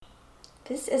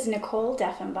This is Nicole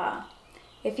Deffenbaugh.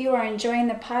 If you are enjoying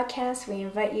the podcast, we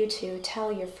invite you to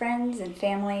tell your friends and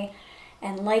family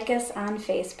and like us on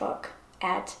Facebook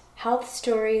at Health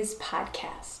Stories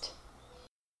Podcast.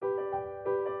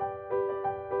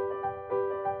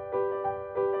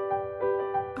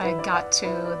 I got to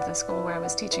the school where I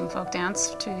was teaching folk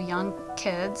dance to young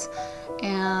kids,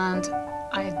 and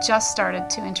I just started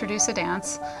to introduce a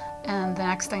dance, and the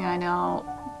next thing I know,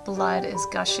 blood is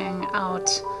gushing out,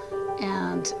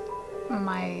 and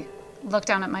I look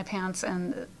down at my pants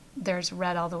and there's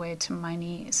red all the way to my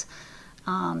knees.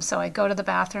 So I go to the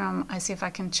bathroom, I see if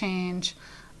I can change.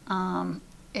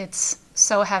 It's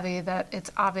so heavy that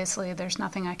it's obviously there's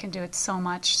nothing I can do. It's so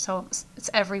much, so it's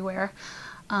everywhere.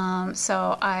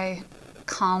 So I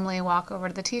calmly walk over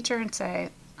to the teacher and say,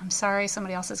 I'm sorry,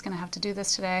 somebody else is going to have to do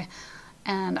this today.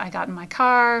 And I got in my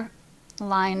car,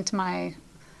 lined my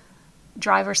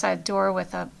driver's side door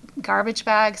with a garbage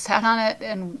bag, sat on it,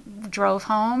 and drove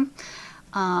home.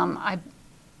 I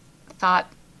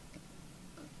thought,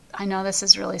 I know this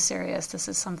is really serious. This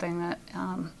is something that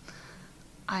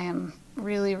I am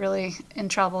really, really in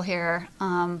trouble here.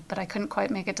 But I couldn't quite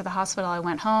make it to the hospital. I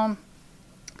went home.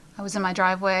 I was in my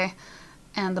driveway,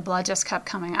 and the blood just kept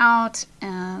coming out,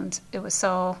 and it was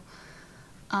so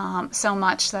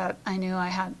much that I knew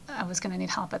I was going to need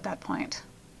help at that point.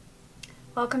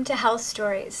 Welcome to Health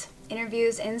Stories,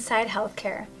 interviews inside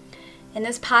healthcare. In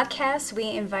this podcast,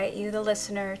 we invite you, the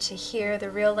listener, to hear the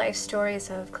real-life stories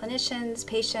of clinicians,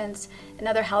 patients, and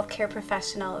other healthcare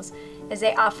professionals as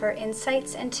they offer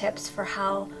insights and tips for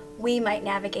how we might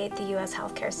navigate the U.S.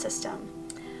 healthcare system.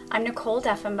 I'm Nicole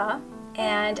Deffenbaugh,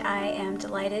 and I am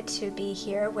delighted to be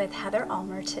here with Heather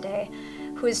Ulmer today,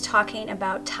 who is talking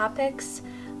about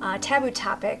taboo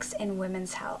topics in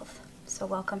women's health. So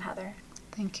welcome, Heather.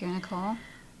 Thank you, Nicole.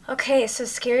 Okay, so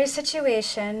scary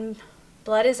situation.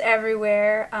 Blood is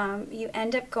everywhere. You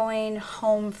end up going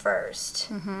home first.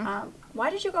 Mm-hmm. Why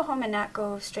did you go home and not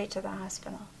go straight to the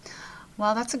hospital?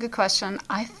 Well, that's a good question.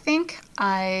 I think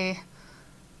I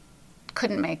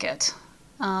couldn't make it.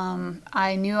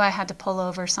 I knew I had to pull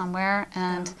over somewhere,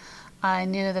 and I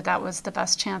knew that was the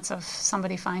best chance of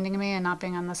somebody finding me and not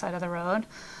being on the side of the road.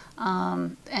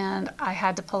 And I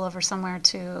had to pull over somewhere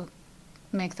to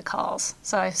make the calls.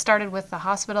 So I started with the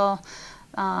hospital.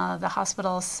 The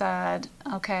hospital said,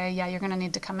 okay, yeah, you're going to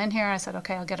need to come in here. I said,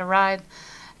 okay, I'll get a ride.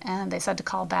 And they said to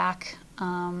call back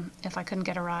if I couldn't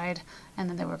get a ride, and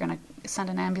then they were going to send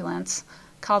an ambulance.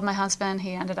 Called my husband.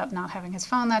 He ended up not having his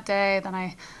phone that day. Then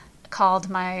I called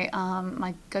my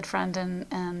good friend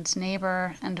and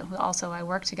neighbor, and who also I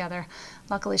worked together.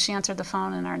 Luckily, she answered the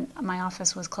phone, and my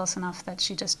office was close enough that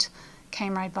she just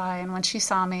came right by. And when she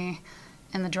saw me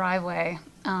in the driveway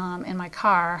in my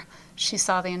car, she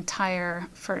saw the entire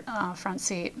front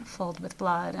seat filled with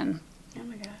blood, and oh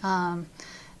my gosh.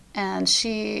 And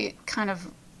she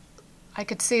I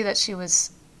could see that she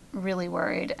was really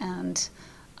worried, and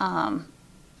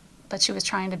but she was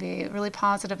trying to be really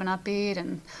positive and upbeat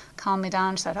and calm me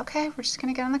down. She said, okay, we're just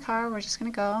going to get in the car. We're just going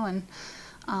to go.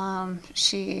 And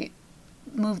she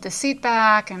moved the seat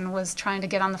back and was trying to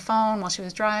get on the phone while she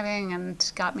was driving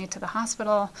and got me to the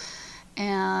hospital.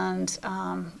 And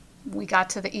we got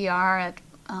to the ER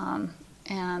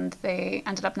and they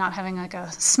ended up not having like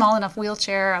a small enough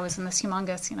wheelchair. I was in this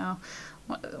humongous,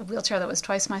 wheelchair that was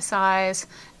twice my size,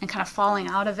 and kind of falling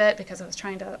out of it because I was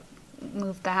trying to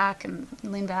move back and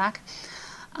lean back.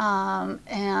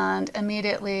 And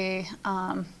immediately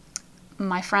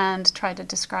my friend tried to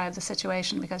describe the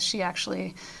situation because she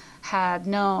actually had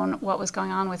known what was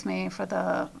going on with me for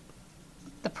the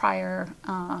prior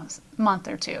month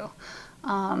or two.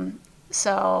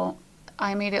 So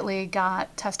I immediately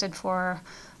got tested for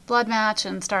blood match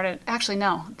and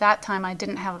that time I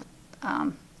didn't have,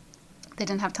 they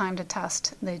didn't have time to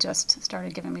test. They just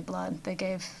started giving me blood. They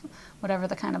gave whatever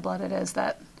the kind of blood it is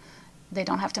that they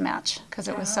don't have to match because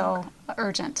it was so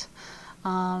urgent.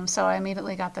 So I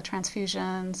immediately got the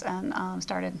transfusions and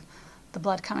started the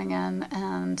blood coming in,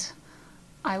 and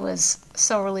I was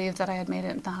so relieved that I had made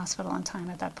it in the hospital on time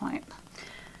at that point.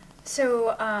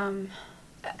 So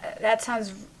that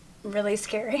sounds really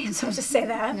scary, so I'll just say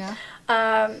that.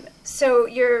 Yeah. So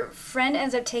your friend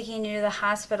ends up taking you to the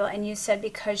hospital, and you said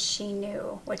because she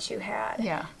knew what you had.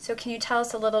 Yeah. So can you tell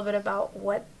us a little bit about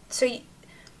what... So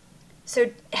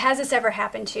has this ever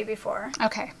happened to you before?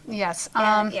 Okay, yes.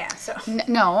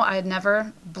 No, I had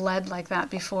never bled like that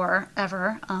before,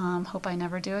 ever. Hope I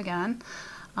never do again,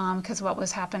 because what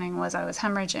was happening was I was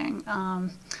hemorrhaging.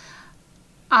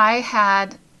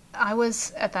 I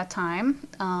was, at that time,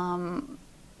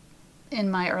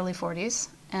 in my early 40s,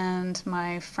 and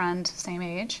my friend, same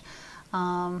age,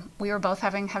 we were both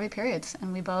having heavy periods,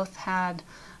 and we both had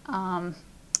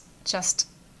just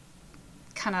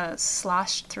kind of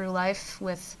sloshed through life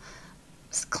with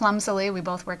clumsily. We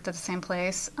both worked at the same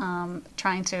place,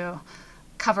 trying to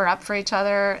cover up for each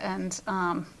other and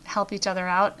help each other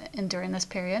out during this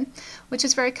period, which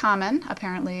is very common,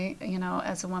 apparently,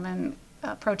 as a woman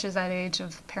approaches that age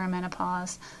of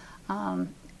perimenopause,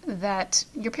 that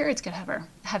your periods get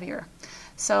heavier.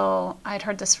 So I'd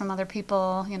heard this from other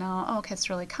people, okay, it's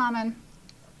really common.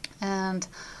 And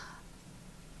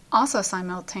also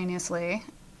simultaneously,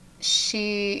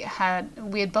 we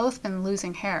had both been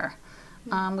losing hair.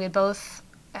 We had both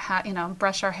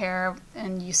brush our hair,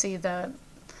 and you see the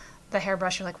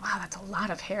hairbrush, you're like, wow, that's a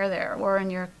lot of hair there. Or in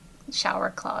your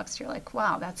shower clogs, you're like,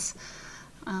 wow, that's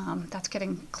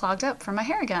getting clogged up for my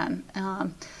hair again.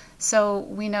 So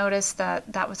we noticed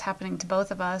that was happening to both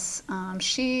of us.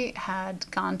 She had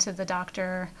gone to the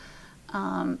doctor,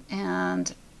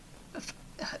 and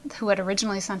who had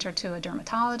originally sent her to a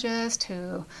dermatologist,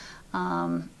 who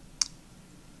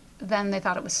then they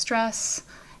thought it was stress.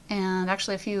 And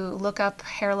actually, if you look up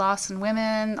hair loss in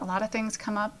women, a lot of things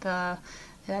come up,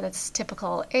 that it's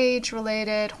typical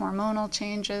age-related, hormonal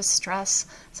changes, stress.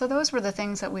 So those were the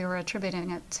things that we were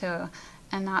attributing it to,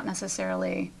 and not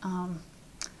necessarily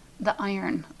the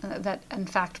iron, that in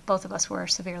fact both of us were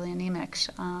severely anemic.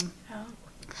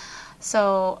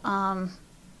 So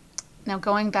now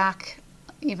going back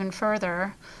even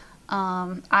further,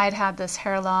 I'd had this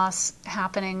hair loss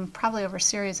happening probably over a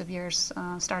series of years,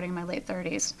 starting in my late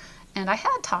 30s. And I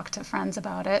had talked to friends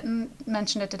about it and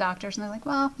mentioned it to doctors, and they're like,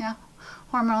 well, yeah,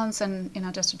 hormones, and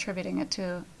just attributing it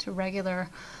to regular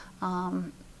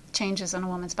changes in a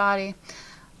woman's body.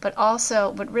 But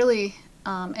really,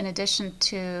 in addition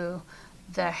to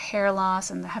the hair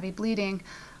loss and the heavy bleeding,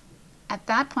 at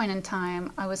that point in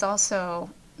time, I was also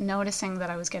noticing that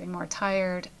I was getting more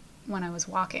tired when I was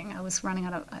walking. I was running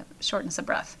out of shortness of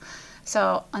breath.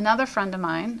 So another friend of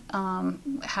mine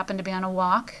happened to be on a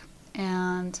walk,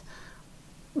 and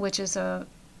which is a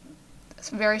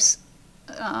very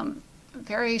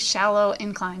very shallow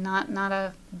incline, not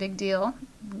a big deal.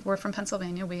 We're from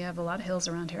Pennsylvania. We have a lot of hills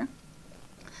around here.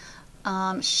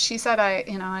 She said, I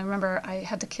remember I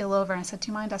had to keel over, and I said, do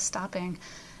you mind us stopping?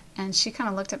 And she kind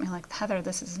of looked at me like, Heather,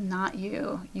 this is not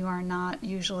you. You are not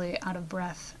usually out of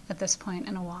breath at this point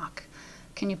in a walk.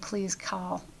 Can you please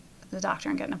call the doctor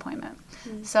and get an appointment?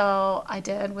 Mm-hmm. So I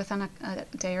did within a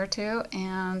day or two,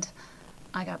 and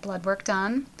I got blood work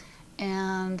done.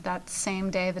 And that same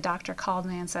day, the doctor called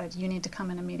me and said, you need to come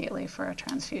in immediately for a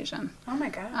transfusion. Oh, my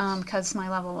gosh. Because my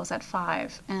level was at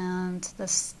 5. And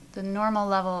the normal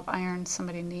level of iron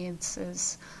somebody needs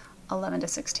is 11 to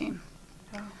 16.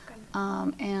 Oh,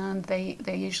 goodness. And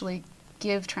they usually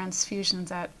give transfusions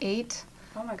at 8.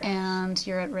 Oh, my gosh. And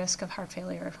you're at risk of heart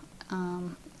failure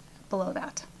below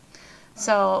that.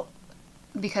 So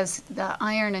because the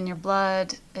iron in your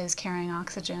blood is carrying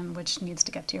oxygen, which needs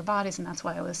to get to your bodies, and that's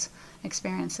why I was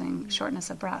experiencing shortness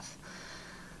of breath.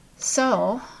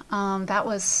 So that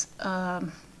was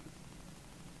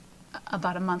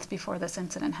about a month before this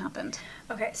incident happened.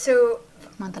 Okay, so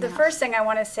the first thing I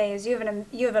want to say is you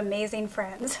have amazing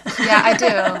friends. Yeah, I do.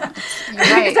 You're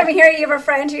right. Because I'm hearing you have a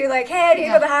friend who's like, hey, I need to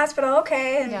go to the hospital,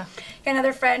 okay. And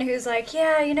another friend who's like,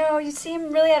 yeah, you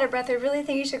seem really out of breath. I really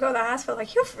think you should go to the hospital.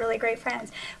 Like, you have really great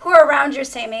friends who are around your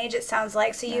same age, it sounds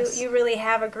like. So you really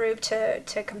have a group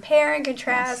to compare and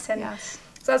contrast. So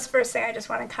that's the first thing I just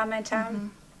want to comment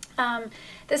on.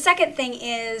 The second thing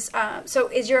is, so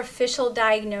is your official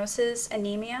diagnosis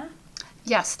anemia?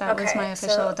 Yes, that was my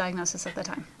official diagnosis at the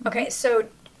time. Okay, so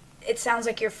it sounds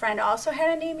like your friend also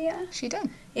had anemia? She did.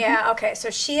 Yeah, okay,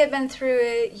 so she had been through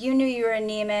it, you knew you were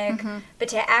anemic, but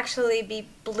to actually be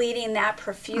bleeding that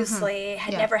profusely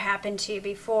had never happened to you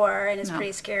before, and it's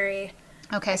pretty scary.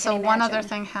 Okay, so one other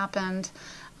thing happened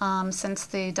since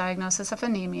the diagnosis of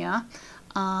anemia.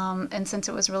 And since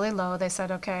it was really low, they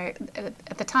said, okay,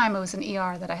 at the time it was an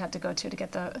ER that I had to go to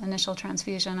get the initial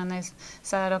transfusion, and they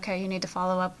said, okay, you need to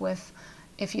follow up with,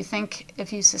 if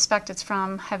you suspect it's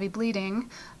from heavy bleeding,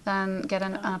 then get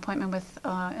an appointment with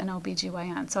an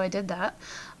OBGYN. So I did that.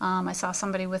 I saw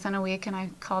somebody within a week, and I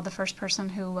called the first person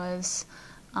who was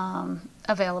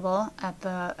available at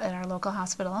our local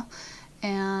hospital,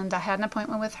 and I had an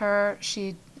appointment with her.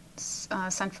 She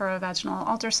sent for a vaginal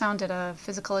ultrasound, did a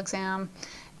physical exam,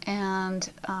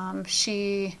 and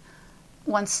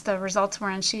once the results were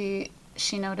in, she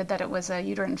noted that it was a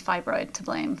uterine fibroid to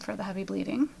blame for the heavy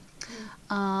bleeding.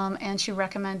 And she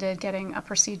recommended getting a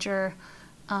procedure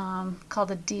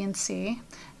called a D&C,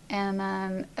 and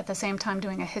then at the same time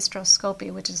doing a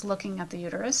hysteroscopy, which is looking at the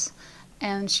uterus.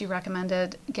 and she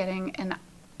recommended getting an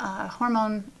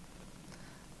hormone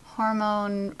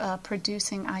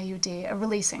producing IUD,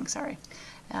 releasing, sorry,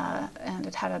 and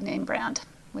it had a name brand,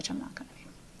 which I'm not going to name.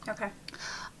 Okay.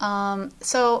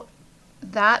 So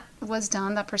that was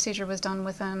done. That procedure was done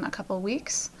within a couple of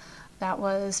weeks. That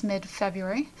was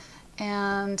mid-February,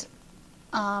 and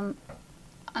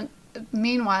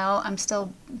meanwhile, I'm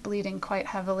still bleeding quite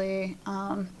heavily,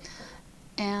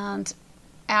 and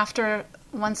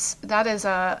once that is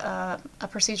a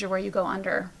procedure where you go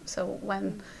under. So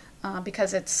when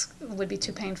because it would be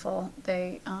too painful,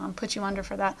 they put you under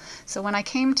for that. So when I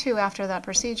came to after that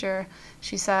procedure,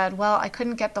 she said, well, I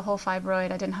couldn't get the whole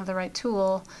fibroid. I didn't have the right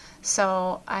tool,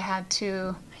 so I had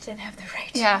to... I didn't have the right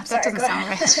tool. Yeah, that doesn't sound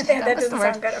right. That doesn't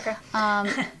sound good, okay.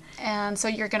 And so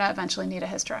you're going to eventually need a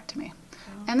hysterectomy.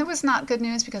 Oh. And it was not good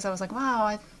news because I was like, wow,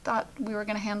 I thought we were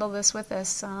going to handle this with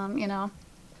this, And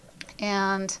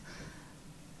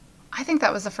I think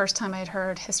that was the first time I'd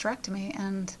heard hysterectomy,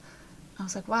 and I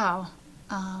was like, wow.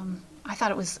 I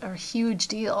thought it was a huge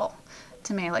deal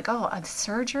to me. Like, oh, a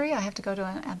surgery? I have to go to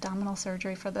an abdominal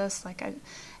surgery for this?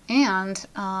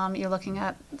 You're looking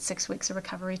at 6 weeks of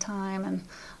recovery time,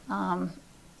 and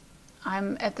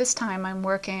at this time I'm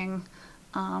working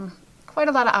quite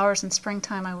a lot of hours in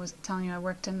springtime. I was telling you I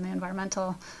worked in the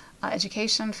environmental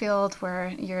education field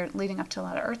where you're leading up to a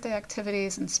lot of Earth Day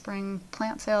activities and spring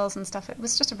plant sales and stuff. It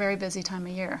was just a very busy time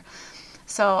of year.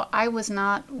 So I was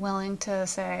not willing to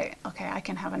say, okay, I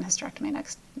can have a hysterectomy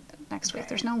next week.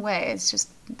 There's no way. It's just,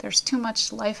 there's too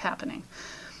much life happening.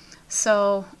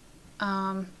 So,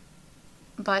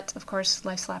 but of course,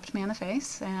 life slapped me in the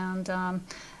face. And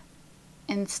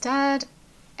instead,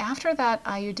 after that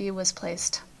IUD was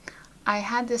placed, I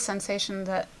had this sensation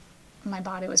that my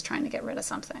body was trying to get rid of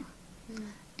something.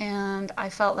 And I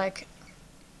felt like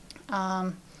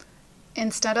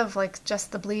instead of like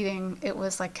just the bleeding, it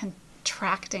was like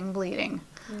contracting bleeding.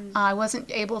 I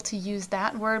wasn't able to use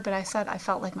that word, but I said I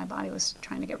felt like my body was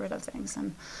trying to get rid of things.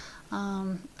 And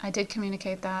I did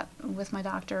communicate that with my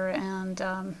doctor.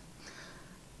 And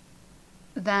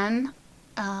then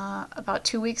about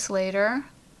 2 weeks later,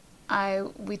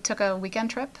 we took a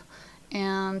weekend trip,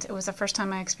 and it was the first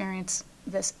time I experienced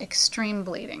this extreme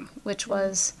bleeding, which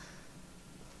was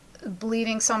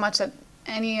bleeding so much that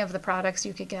any of the products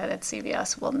you could get at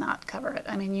CVS will not cover it.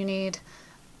 I mean, you need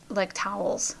like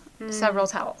towels, several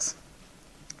towels.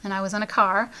 And I was in a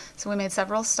car, so we made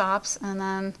several stops,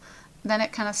 and then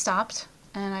it kind of stopped,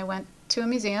 and I went to a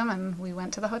museum, and we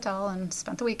went to the hotel and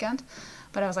spent the weekend.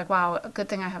 But I was like, wow, a good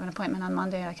thing I have an appointment on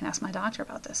Monday. I can ask my doctor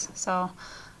about this. So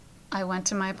I went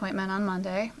to my appointment on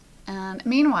Monday. And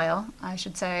meanwhile, I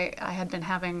should say, I had been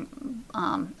having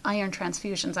iron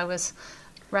transfusions. I was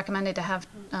recommended to have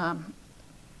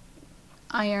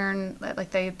iron,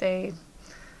 like they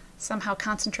somehow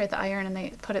concentrate the iron and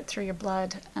they put it through your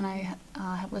blood. And I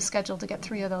was scheduled to get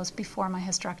 3 of those before my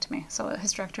hysterectomy. So a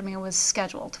hysterectomy was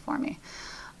scheduled for me.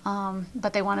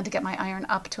 But they wanted to get my iron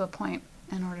up to a point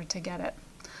in order to get it,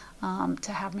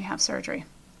 to have me have surgery.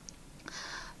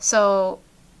 So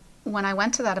when I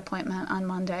went to that appointment on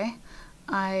Monday,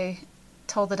 I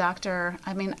told the doctor,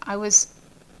 I was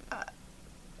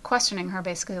questioning her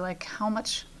basically, like, how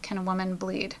much can a woman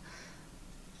bleed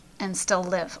and still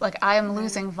live? Like, I am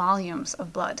losing volumes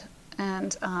of blood.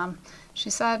 And she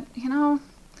said, you'd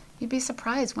be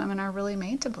surprised, women are really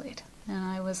made to bleed. And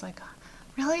I was like,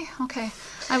 really? Okay.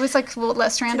 I was like, well,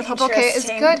 let's strand of hope. Okay, it's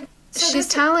good. So she's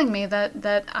telling me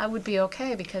that I would be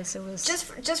okay because it was...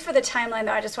 Just for the timeline,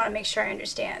 though, I just want to make sure I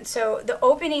understand. So the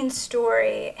opening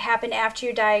story happened after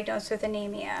you're diagnosed with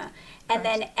anemia. And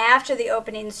then after the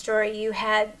opening story, you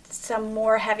had some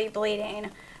more heavy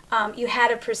bleeding. You had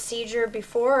a procedure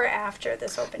before or after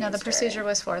this opening story? No, the procedure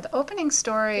was for. The opening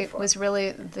story was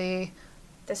really the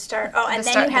start. Oh, and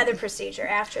then you had the procedure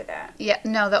after that. Yeah,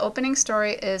 no, the opening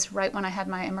story is right when I had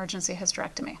my emergency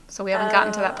hysterectomy. So we haven't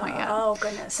gotten to that point yet. Oh,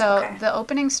 goodness. So the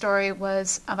opening story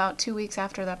was about 2 weeks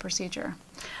after that procedure,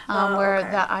 where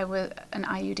an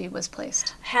IUD was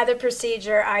placed. Had the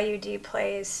procedure, IUD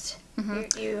placed,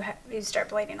 you start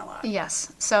bleeding a lot.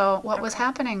 Yes. So what was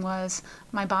happening was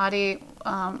my body,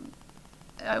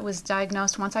 I was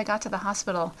diagnosed, once I got to the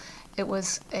hospital, it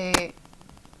was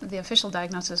the official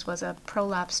diagnosis was a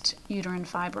prolapsed uterine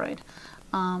fibroid.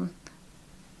 And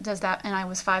I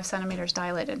was 5 centimeters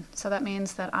dilated. So that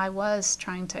means that I was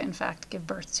trying to, in fact, give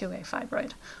birth to a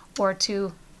fibroid, or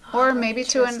maybe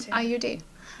to an IUD.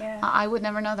 Yeah. I would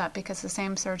never know that because the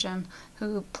same surgeon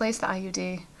who placed the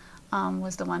IUD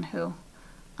was the one who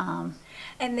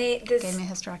gave me a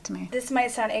hysterectomy. This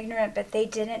might sound ignorant, but they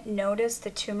didn't notice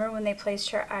the tumor when they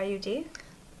placed your IUD?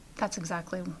 That's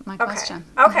exactly my Okay. question.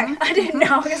 Okay. Mhm. I didn't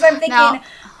know because I'm thinking, Now,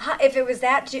 if it was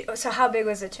that, so how big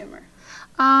was the tumor?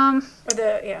 um, Or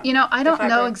the, yeah. I the don't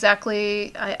know fibroid?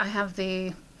 exactly. I have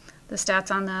the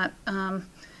stats on that.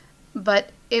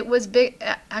 But it was big.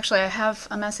 Actually, I have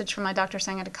a message from my doctor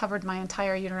saying it had covered my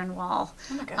entire uterine wall.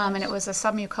 Oh my gosh. And it was a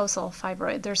submucosal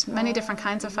fibroid. There's many different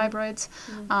kinds of fibroids,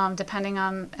 depending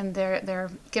on, and they're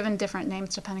given different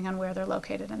names depending on where they're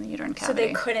located in the uterine So cavity.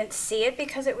 they couldn't see it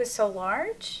because it was so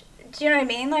large? Do you know what I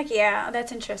mean? Like, yeah,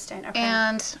 that's interesting. Okay.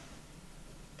 And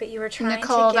But you were trying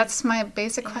Nicole, to give... that's my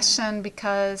basic question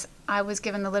because I was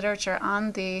given the literature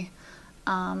on the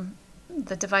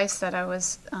device that I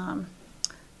was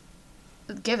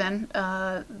given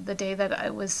the day that I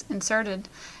was inserted,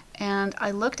 and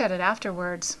I looked at it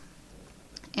afterwards,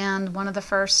 and one of the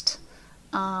first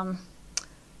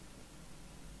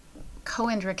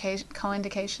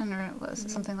co-indication, or it was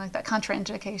something like that,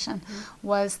 contraindication,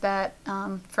 was that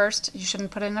first, you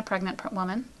shouldn't put it in a pregnant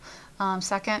woman.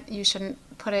 Second, you shouldn't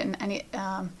put it in any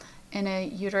in a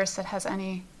uterus that has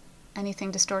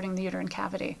anything distorting the uterine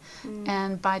cavity.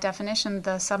 And by definition,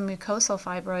 the submucosal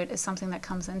fibroid is something that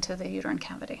comes into the uterine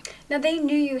cavity. Now, they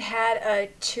knew you had a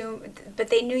tumor, but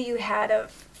they knew you had a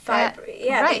fibroid.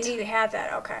 Yeah, right. they knew you had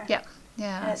that. Okay. Yeah.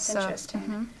 That's interesting.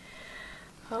 mhm.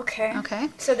 Okay.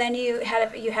 So then you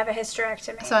have a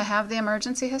hysterectomy. So I have the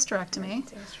emergency hysterectomy,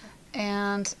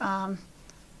 and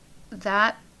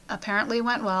that apparently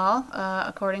went well,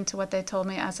 according to what they told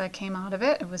me as I came out of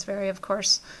it. It was very, of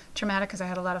course, traumatic because I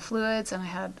had a lot of fluids and I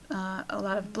had a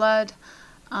lot of blood.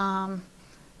 And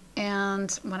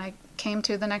when I came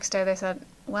to the next day, they said,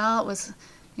 well, it was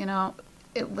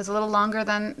a little longer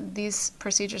than these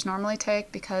procedures normally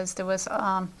take because there was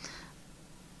a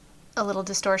little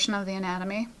distortion of the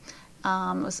anatomy.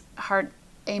 It was hard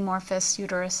amorphous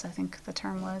uterus, I think the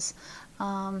term was.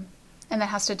 And that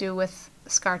has to do with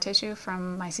scar tissue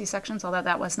from my C-sections, although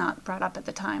that was not brought up at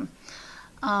the time.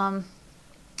 From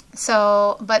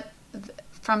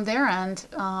their end,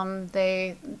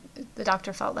 the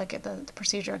doctor felt like the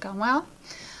procedure had gone well.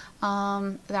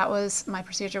 My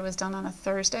procedure was done on a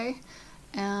Thursday,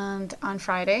 and on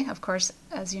Friday, of course,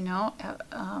 as you know,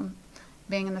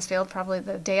 being in this field, probably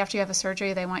the day after you have a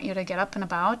surgery, they want you to get up and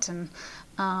about, and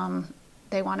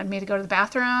they wanted me to go to the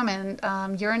bathroom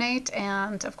and urinate,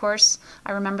 and of course,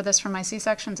 I remember this from my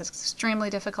C-sections, it's extremely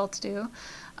difficult to do.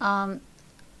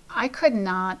 I could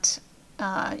not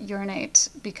urinate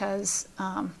because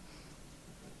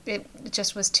it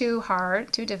just was too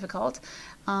hard, too difficult,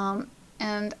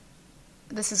 and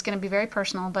this is going to be very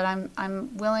personal, but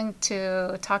I'm willing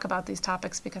to talk about these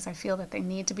topics because I feel that they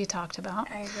need to be talked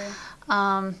about. I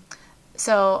agree.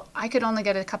 So I could only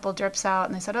get a couple drips out,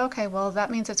 and they said, okay, well,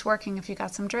 that means it's working if you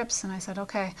got some drips. And I said,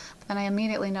 okay. But then I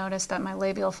immediately noticed that my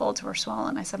labial folds were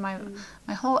swollen. I said, my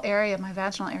whole area, my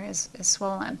vaginal area is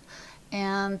swollen.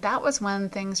 And that was when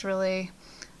things really,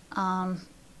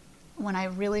 when I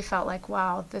really felt like,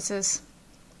 wow,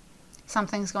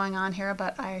 something's going on here,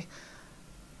 but I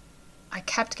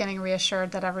kept getting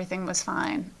reassured that everything was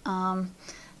fine.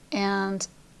 And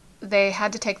they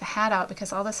had to take the hat out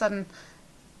because all of a sudden,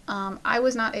 I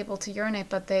was not able to urinate,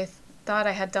 but they thought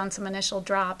I had done some initial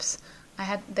drops.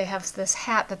 They have this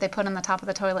hat that they put on the top of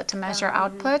the toilet to measure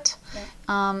output.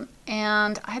 Yeah.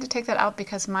 And I had to take that out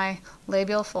because my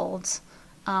labial folds,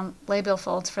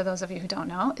 for those of you who don't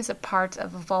know, is a part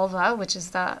of a vulva, which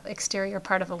is the exterior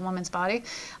part of a woman's body.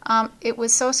 It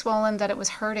was so swollen that it was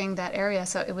hurting that area,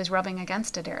 so it was rubbing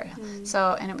against it area.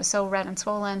 And it was so red and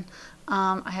swollen,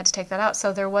 I had to take that out.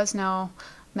 So there was no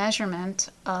measurement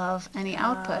of any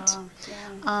output.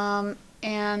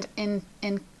 And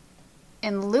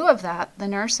in lieu of that, the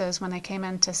nurses, when they came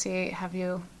in to see, have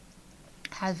you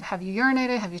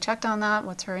urinated? Have you checked on that?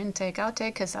 What's her intake,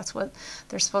 outtake? Because that's what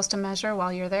they're supposed to measure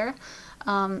while you're there.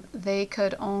 They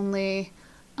could only,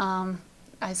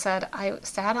 I said, I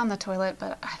sat on the toilet,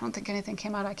 but I don't think anything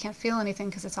came out. I can't feel anything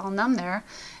because it's all numb there.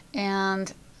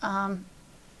 And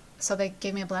so they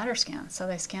gave me a bladder scan. So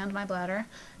they scanned my bladder,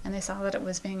 and they saw that it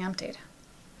was being emptied.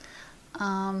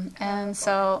 And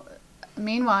so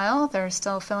meanwhile, they're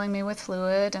still filling me with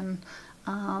fluid and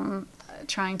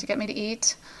trying to get me to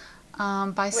eat.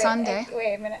 By Sunday.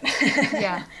 Wait a minute.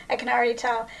 Yeah. I can already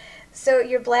tell. So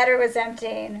your bladder was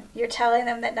emptying. You're telling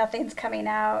them that nothing's coming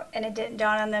out, and it didn't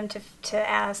dawn on them to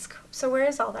ask, so where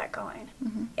is all that going?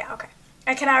 Yeah, okay.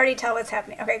 I can already tell what's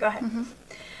happening. Okay, go ahead. You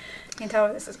can tell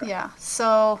where this is going. Yeah.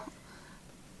 So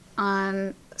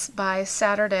by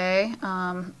Saturday,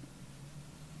 I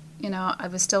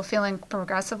was still feeling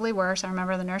progressively worse. I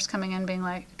remember the nurse coming in being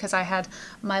like, because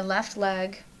my left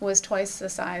leg was twice the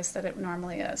size that it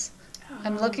normally is.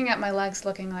 I'm looking at my legs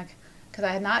looking like, because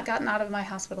I had not gotten out of my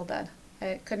hospital bed.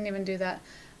 I couldn't even do that.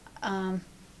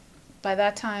 By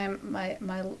that time,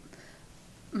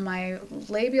 my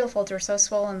labial folds were so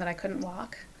swollen that I couldn't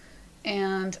walk.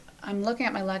 And I'm looking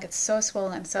at my leg, it's so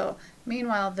swollen. So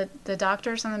meanwhile, the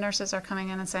doctors and the nurses are coming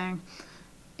in and saying,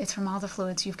 it's from all the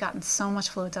fluids. You've gotten so much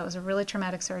fluids. That was a really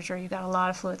traumatic surgery. You got a lot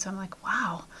of fluids. So I'm like,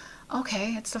 wow,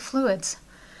 okay, it's the fluids.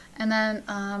 And then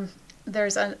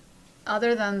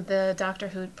other than the doctor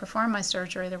who performed my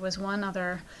surgery, there was one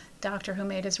other doctor who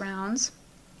made his rounds.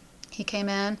 He came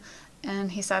in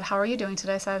and he said, how are you doing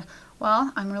today? I said,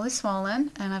 well, I'm really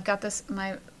swollen and I've got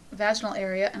my vaginal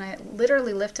area, and I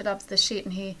literally lifted up the sheet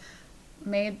and he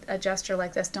made a gesture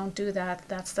like this, don't do that.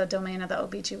 That's the domain of the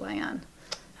OBGYN.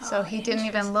 So he didn't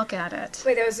even look at it.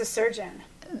 Wait, that was a surgeon?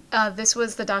 This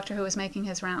was the doctor who was making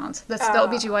his rounds. The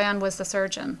OBGYN was the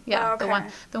surgeon. Yeah, okay.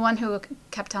 the one who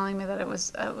kept telling me that it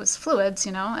was fluids,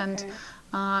 and okay.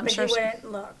 But he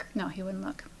wouldn't look. No, he wouldn't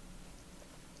look.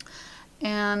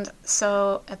 And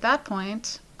so at that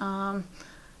point,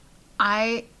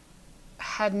 I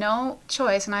had no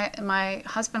choice, and my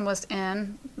husband was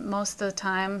in most of the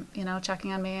time,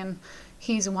 checking on me, and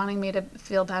he's wanting me to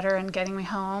feel better and getting me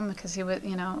home because he was,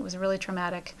 it was a really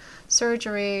traumatic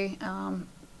surgery,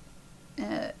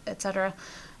 etc.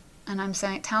 And I'm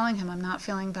telling him, I'm not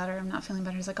feeling better.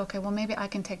 He's like, okay, well, maybe I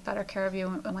can take better care of you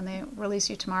when they release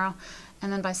you tomorrow.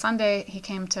 And then by Sunday, he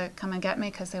came to come and get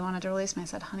me because they wanted to release me. I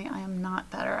said, honey, I am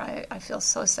not better. I feel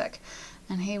so sick.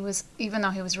 And he was, even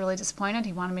though he was really disappointed,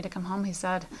 he wanted me to come home. He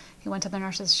said, he went to the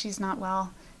nurses, she's not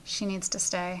well, she needs to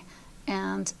stay.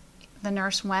 And the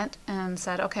nurse went and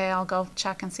said, okay, I'll go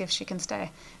check and see if she can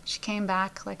stay. She came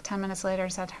back like 10 minutes later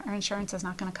and said, her insurance is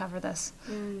not going to cover this.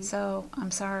 So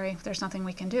I'm sorry, there's nothing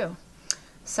we can do.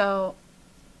 So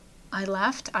I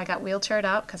left. I got wheelchaired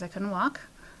out because I couldn't walk.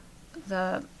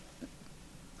 The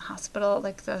hospital,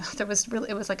 it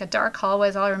was like a dark hallway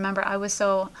is all I remember. I was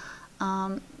so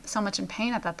much in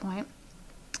pain at that point.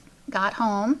 Got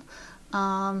home.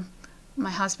 My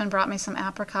husband brought me some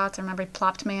apricots. I remember he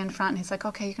plopped me in front and he's like,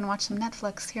 okay, you can watch some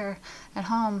Netflix here at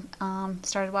home.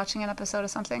 Started watching an episode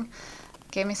of something.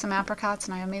 Gave me some apricots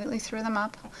and I immediately threw them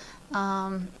up.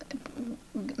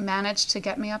 Managed to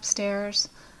get me upstairs.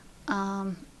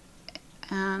 And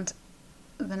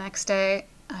the next day,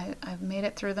 I made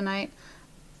it through the night,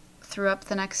 threw up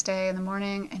the next day in the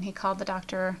morning, and he called the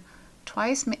doctor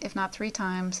twice, if not 3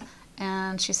 times,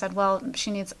 and she said, well, she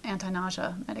needs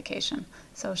anti-nausea medication.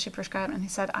 So she prescribed, and he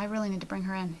said, I really need to bring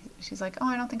her in. She's like, oh,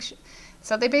 I don't think she...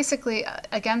 So they basically,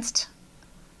 against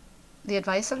the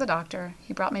advice of the doctor,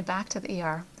 he brought me back to the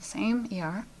ER, the same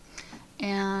ER,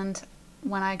 and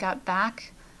when I got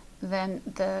back, then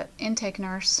the intake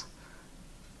nurse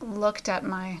looked at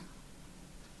my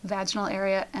vaginal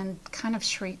area and kind of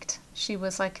shrieked. She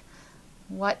was like,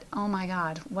 what, oh my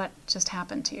God, what just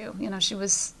happened to you? She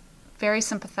was very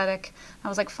sympathetic. I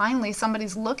was like, finally,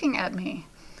 somebody's looking at me.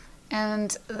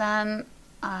 And then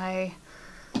the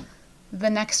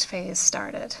next phase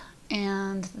started.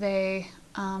 And they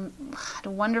had a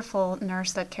wonderful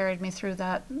nurse that carried me through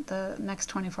the next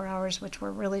 24 hours, which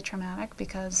were really traumatic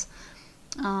because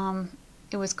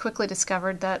it was quickly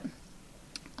discovered that,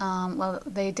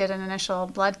 they did an initial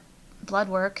blood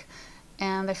work,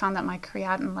 and they found that my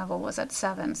creatinine level was at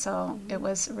 7, so it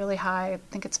was really high. I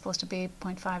think it's supposed to be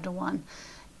 0.5 to 1.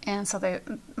 And so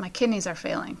my kidneys are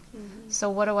failing.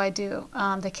 So what do?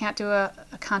 They can't do a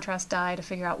contrast dye to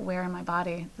figure out where in my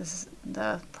body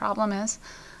the problem is.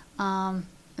 And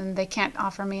they can't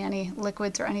offer me any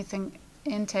liquids or anything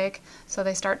intake, so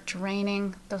they start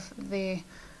draining they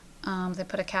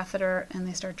put a catheter and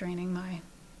they start draining my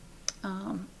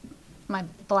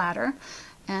bladder.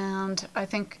 And I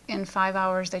think in 5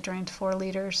 hours they drained 4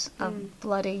 liters of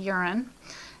bloody urine.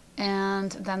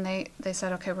 And then they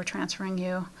said, okay, we're transferring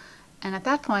you. And at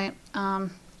that point,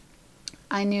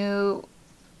 I knew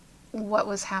what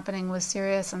was happening was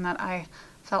serious and that I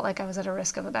felt like I was at a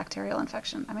risk of a bacterial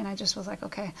infection. I mean, I just was like,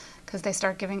 okay, because they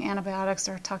start giving antibiotics,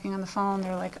 they're talking on the phone,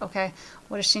 they're like, okay,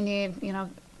 what does she need,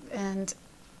 and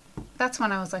that's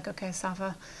when I was like, okay,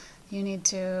 Safa, you need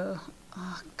to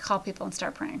call people and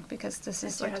start praying, because this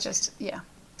is like just, yeah.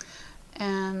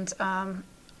 And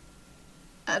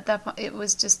at that point, it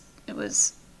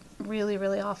was really,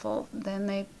 really awful. Then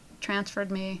they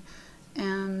transferred me,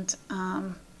 and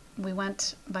we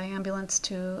went by ambulance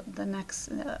to the next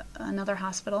another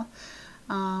hospital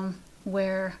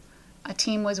where a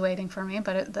team was waiting for me,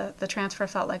 but the transfer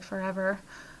felt like forever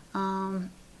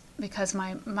because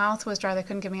my mouth was dry. They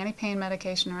couldn't give me any pain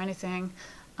medication or anything.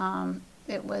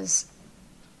 It was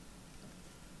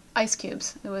ice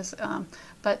cubes. It was,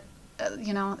 but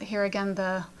here again,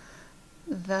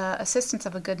 the assistance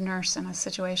of a good nurse in a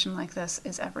situation like this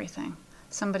is everything.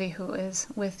 Somebody who is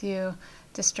with you,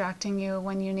 distracting you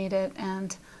when you need it,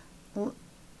 and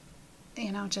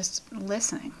just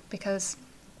listening. Because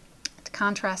to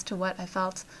contrast to what I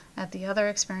felt at the other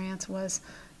experience was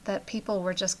that people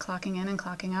were just clocking in and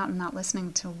clocking out and not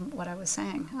listening to what I was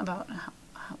saying about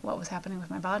what was happening with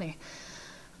my body.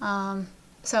 And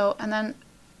then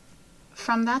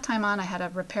from that time on, I had a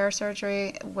repair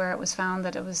surgery where it was found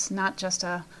that it was not just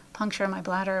a puncture in my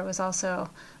bladder, it was also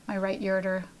my right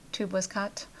ureter tube was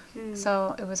cut.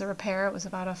 So it was a repair. It was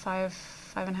about a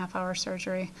 5.5 hour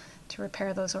surgery to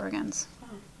repair those organs.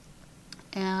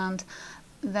 And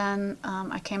then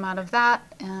I came out of that,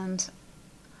 and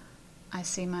I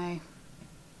see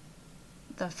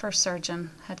the first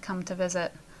surgeon had come to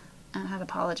visit and had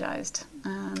apologized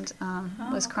and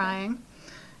was crying,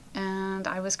 and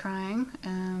I was crying,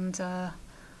 and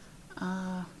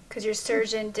because your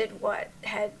surgeon did what?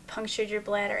 Had punctured your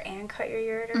bladder and cut your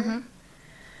ureter? Mm-hmm.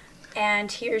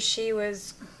 And he or she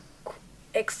was,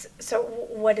 so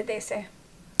what did they say?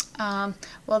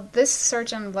 Well, this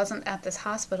surgeon wasn't at this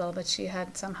hospital, but she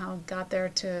had somehow got there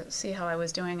to see how I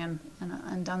was doing and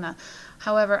done that.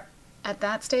 However, at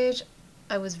that stage,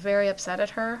 I was very upset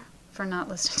at her for not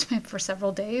listening to me for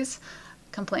several days,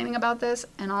 complaining about this.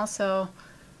 And also,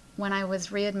 when I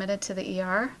was readmitted to the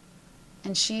ER,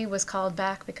 and she was called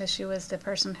back because she was the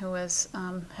person who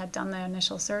had done the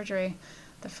initial surgery,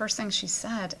 one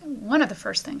of the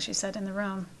first things she said in the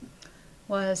room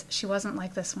was she wasn't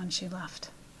like this when she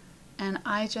left. And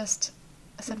I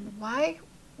said, why?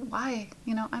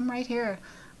 I'm right here.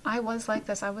 I was like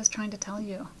this. I was trying to tell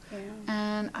you.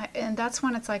 Yeah. And that's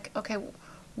when it's like, okay,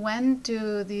 when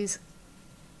do these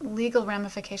legal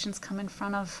ramifications come in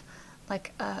front of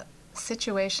like a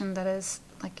situation that is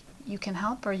like you can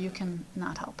help or you can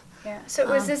not help? Yeah. So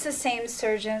was this the same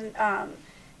surgeon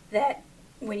that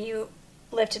when you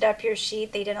lifted up your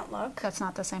sheet, they didn't look? That's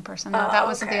not the same person. No, that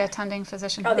was the attending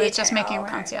physician who was just making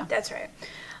rounds. Yeah. That's right.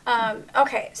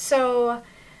 Okay, so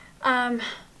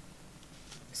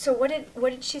what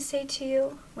did she say to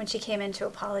you when she came in to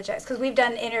apologize? Because we've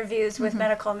done interviews with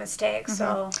medical mistakes,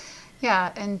 so.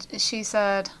 Yeah, and she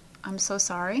said, "I'm so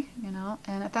sorry," and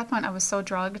at that point I was so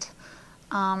drugged.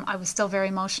 I was still very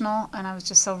emotional, and I was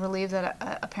just so relieved that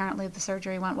apparently the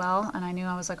surgery went well, and I knew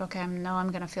I was like, okay, I'm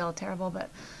going to feel terrible, but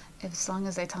as long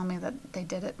as they tell me that they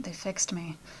did it, they fixed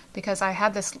me. Because I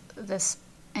had this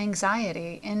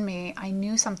anxiety in me. I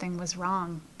knew something was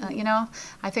wrong.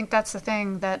 I think that's the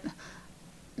thing, that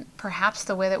perhaps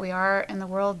the way that we are in the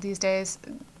world these days,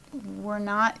 we're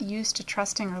not used to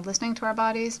trusting or listening to our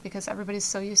bodies because everybody's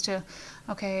so used to,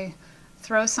 okay,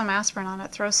 throw some aspirin on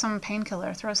it, throw some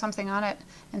painkiller, throw something on it,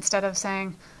 instead of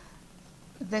saying,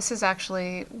 this is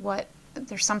actually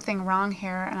there's something wrong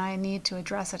here and I need to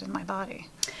address it in my body.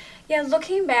 Yeah,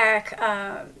 looking back,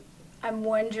 I'm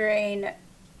wondering,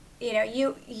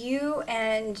 you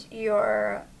and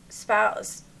your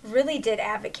spouse really did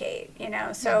advocate,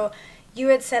 so you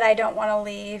had said, I don't want to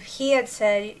leave. He had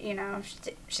said,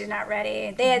 she's not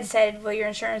ready. They had said, well, your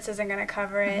insurance isn't going to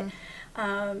cover it.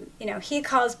 He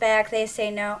calls back, they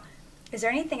say no. Is there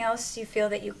anything else you feel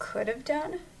that you could have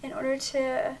done in order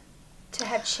to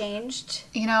have changed?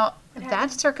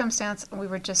 That circumstance, we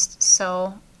were just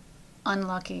so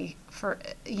unlucky for,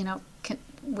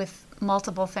 with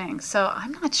multiple things. So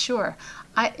I'm not sure.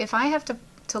 If I have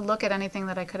to look at anything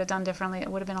that I could have done differently,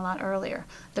 it would have been a lot earlier.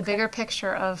 The bigger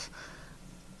picture of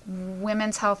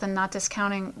women's health and not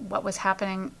discounting what was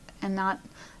happening and not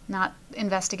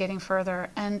investigating further,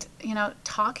 and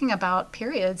talking about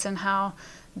periods and how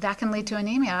that can lead to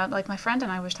anemia. Like my friend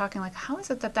and I was talking, like, how is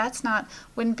it that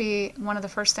wouldn't be one of the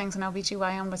first things an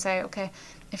OBGYN would say, okay,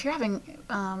 if you're having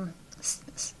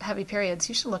heavy periods,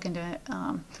 you should look into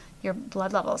your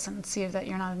blood levels and see that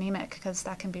you're not anemic, because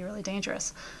that can be really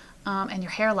dangerous. And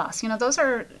your hair loss. Those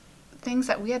are things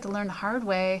that we had to learn the hard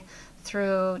way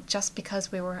through, just because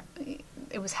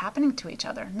it was happening to each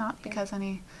other, not because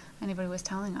anybody was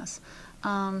telling us.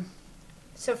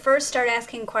 So first start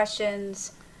asking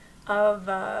questions of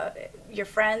your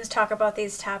friends, talk about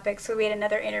these topics. So we had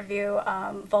another interview,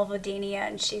 vulvodynia,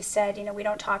 and she said, we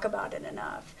don't talk about it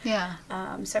enough. Yeah.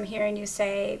 So I'm hearing you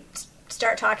say,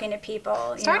 start talking to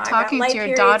people. Start talking to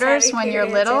your daughters when you're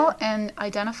little, and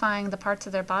identifying the parts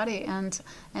of their body and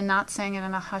not saying it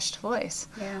in a hushed voice.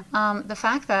 Yeah. The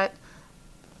fact that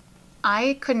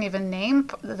I couldn't even name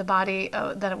the body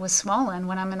that it was swollen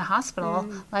when I'm in the hospital.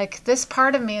 Like, this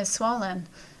part of me is swollen.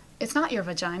 It's not your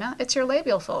vagina. It's your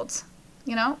labial folds.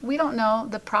 We don't know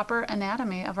the proper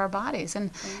anatomy of our bodies.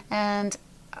 And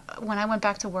when I went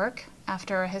back to work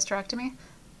after a hysterectomy,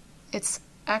 it's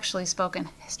actually spoken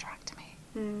hysterectomy.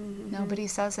 Nobody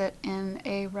says it in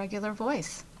a regular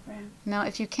voice. Right. Now,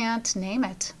 if you can't name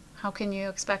it, how can you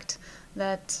expect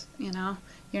that, you're not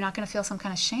going to feel some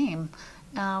kind of shame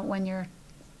when you're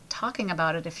talking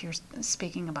about it if you're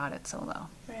speaking about it so low.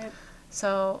 Right.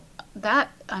 So that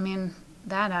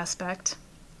aspect.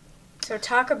 So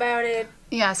talk about it.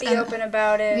 Yes. Be open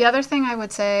about it. The other thing I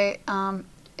would say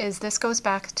is this goes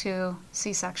back to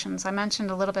C-sections. I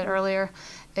mentioned a little bit earlier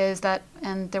is that,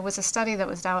 and there was a study that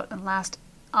was out last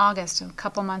August, a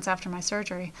couple months after my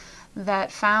surgery, that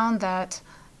found that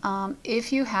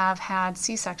if you have had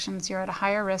C-sections, you're at a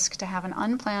higher risk to have an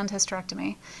unplanned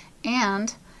hysterectomy,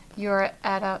 and you're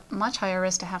at a much higher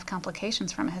risk to have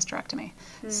complications from a hysterectomy.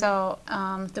 So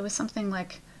there was something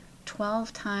like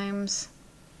 12 times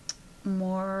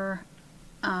more.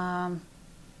 Hold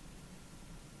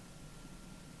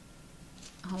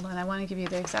on, I want to give you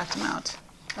the exact amount.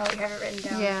 Oh, you have it written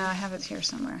down. Yeah, I have it here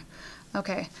somewhere.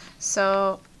 Okay,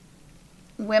 so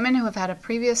women who have had a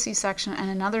previous C-section and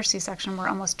another C-section were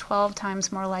almost 12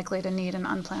 times more likely to need an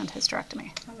unplanned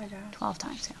hysterectomy. Oh my God. 12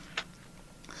 times, yeah.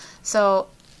 So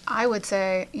I would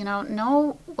say,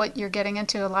 know what you're getting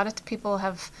into. A lot of people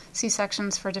have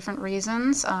C-sections for different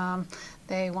reasons.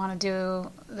 They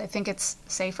think it's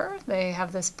safer. They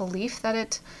have this belief that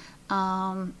it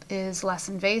is less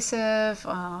invasive,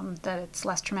 that it's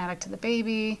less traumatic to the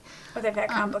baby. Or they've had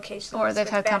complications. Or they've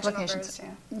had vaginal complications.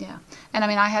 births, Yeah. And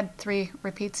I had 3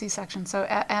 repeat C-sections. So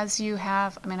as you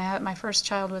have, my first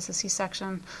child was a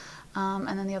C-section,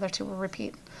 and then the other 2 were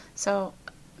repeat. So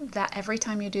that every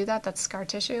time you do that, that's scar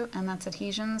tissue, and that's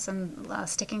adhesions and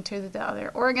sticking to the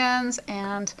other organs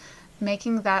and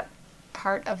making that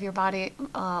part of your body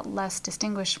less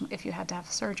distinguished if you had to have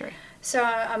surgery. So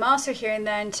I'm also hearing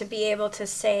then to be able to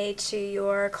say to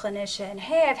your clinician,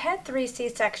 hey, I've had 3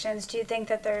 C-sections. Do you think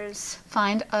that there's... Do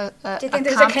you think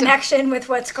there's a connection with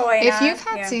what's going on? If you've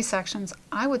had C-sections,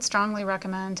 I would strongly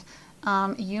recommend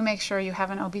you make sure you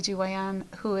have an OBGYN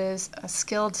who is a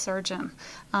skilled surgeon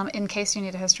in case you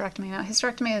need a hysterectomy. Now,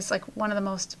 hysterectomy is like one of the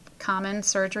most common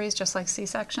surgeries, just like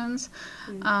C-sections.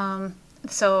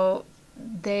 So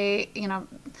they,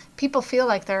 people feel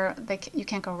like you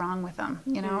can't go wrong with them,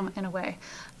 in a way.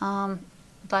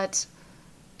 But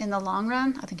in the long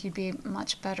run, I think you'd be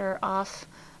much better off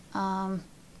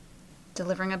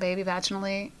delivering a baby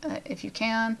vaginally if you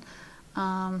can.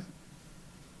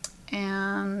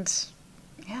 And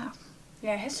yeah.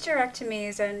 Yeah,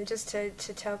 hysterectomies, and just to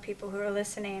tell people who are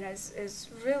listening, is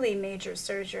really major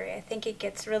surgery. I think it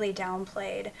gets really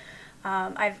downplayed.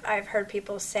 I've heard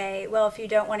people say, well, if you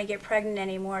don't want to get pregnant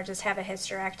anymore, just have a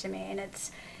hysterectomy, and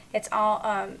it's all.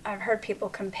 I've heard people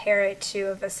compare it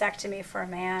to a vasectomy for a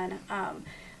man. A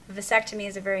vasectomy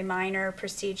is a very minor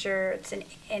procedure. It's in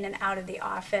and out of the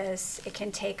office. It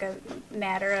can take a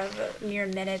matter of mere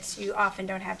minutes. You often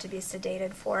don't have to be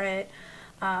sedated for it.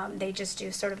 They just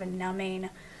do sort of a numbing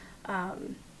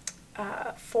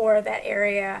for that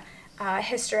area.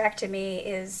 Hysterectomy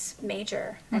is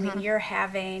major. I mean, you're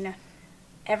having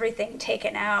everything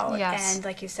taken out. Yes. And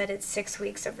like you said, it's 6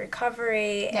 weeks of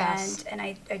recovery. Yes. And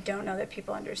I don't know that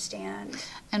people understand.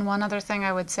 And one other thing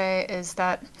I would say is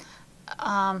that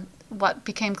what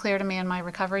became clear to me in my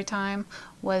recovery time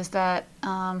was that,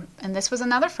 and this was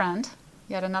another friend,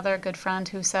 yet another good friend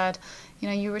who said,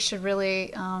 you should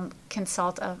really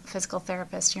consult a physical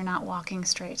therapist. You're not walking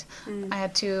straight. I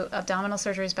had 2 abdominal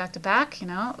surgeries back to back,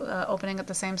 opening up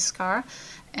the same scar.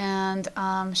 And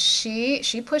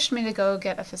she pushed me to go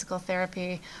get a physical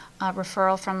therapy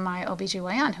referral from my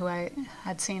OBGYN, who I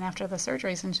had seen after the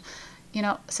surgeries. And,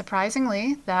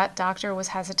 surprisingly, that doctor was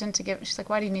hesitant to give. She's like,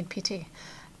 why do you need PT?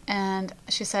 And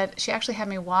she said she actually had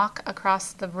me walk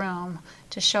across the room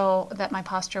to show that my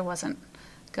posture wasn't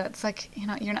good. It's like,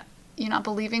 you're not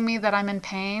believing me that I'm in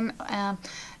pain.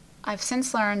 I've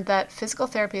since learned that physical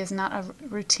therapy is not a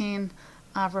routine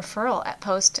referral at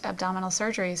post-abdominal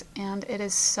surgeries, and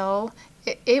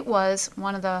it was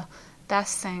one of the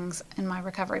best things in my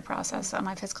recovery process.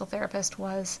 My physical therapist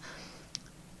was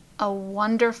a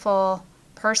wonderful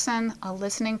person, a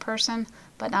listening person,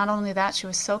 but not only that, she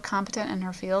was so competent in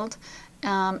her field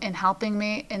in helping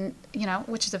me, and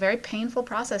which is a very painful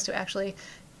process to actually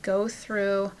go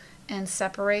through and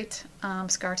separate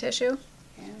scar tissue.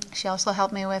 Yeah. She also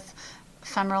helped me with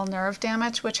femoral nerve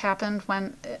damage, which happened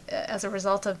as a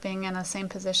result of being in the same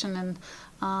position in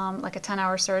like a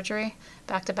 10-hour surgery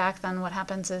back to back. Then what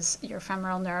happens is your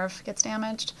femoral nerve gets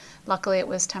damaged. Luckily, it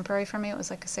was temporary for me. It was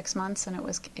like 6 months, and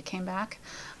it came back.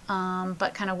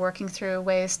 But kind of working through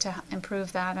ways to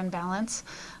improve that and balance.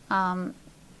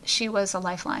 She was a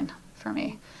lifeline for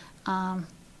me.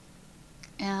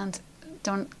 And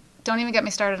don't even get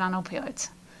me started on opioids,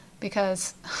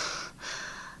 because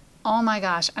oh my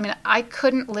gosh, I mean, I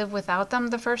couldn't live without them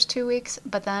the first 2 weeks,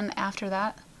 but then after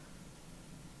that,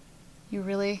 you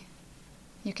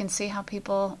can see how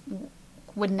people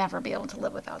would never be able to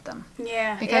live without them.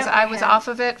 Yeah. Because I was off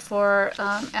of it for,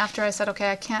 after I said,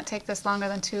 okay, I can't take this longer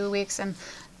than 2 weeks. And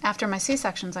after my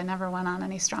C-sections, I never went on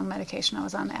any strong medication. I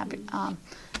was on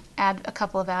a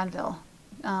couple of Advil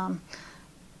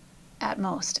at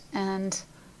most. And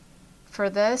for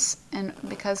this, and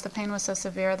because the pain was so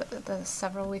severe, the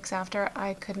several weeks after,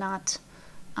 I could not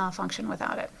function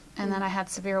without it. And then I had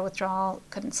severe withdrawal,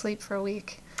 couldn't sleep for a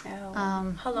week. Oh.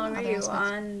 How long were you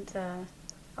on the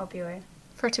opioid?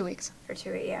 For 2 weeks. For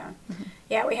 2 weeks, yeah. Mm-hmm.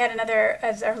 Yeah, we had another,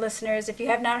 as our listeners, if you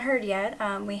have not heard yet,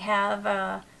 we have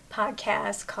a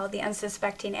podcast called The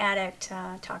Unsuspecting Addict,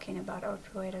 talking about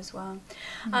opioid as well.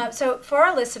 Mm-hmm. So for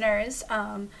our listeners,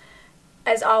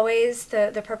 as always,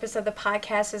 the purpose of the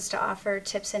podcast is to offer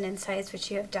tips and insights, which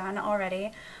you have done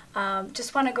already.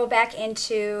 Just want to go back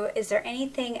into, is there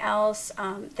anything else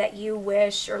that you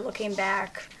wish, or looking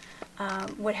back,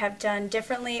 would have done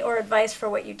differently, or advice for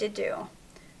what you did do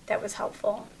that was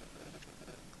helpful?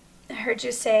 I heard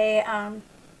you say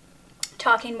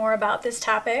talking more about this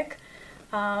topic,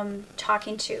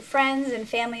 talking to friends and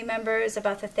family members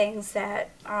about the things that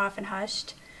are often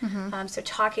hushed. Mm-hmm. So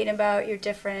talking about your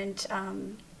different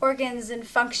organs and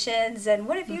functions, and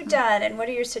what have you done, and what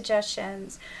are your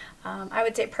suggestions? I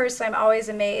would say personally, I'm always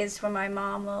amazed when my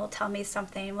mom will tell me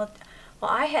something. Well,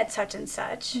 I had such and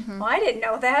such. Mm-hmm. Well, I didn't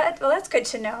know that. Well, that's good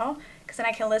to know, because then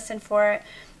I can listen for it.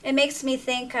 It makes me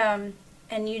think, and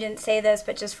you didn't say this,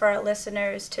 but just for our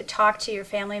listeners, to talk to your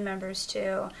family members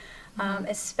too,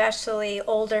 especially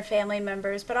older family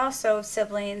members, but also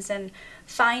siblings, and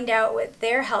find out what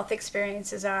their health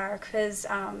experiences are, because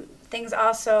things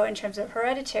also in terms of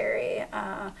hereditary,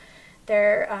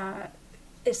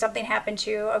 if something happened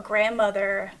to a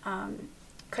grandmother,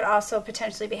 could also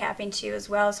potentially be happening to you as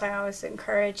well. So I always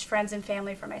encourage friends and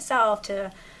family, for myself,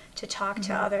 to talk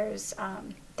to others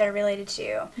that are related to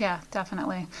you. Yeah,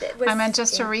 definitely. I meant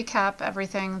just to recap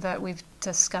everything that we've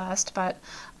discussed, but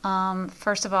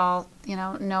first of all,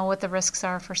 know what the risks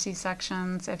are for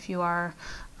C-sections if you are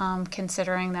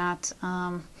considering that.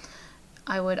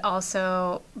 I would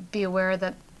also be aware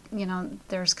that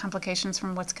there's complications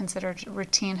from what's considered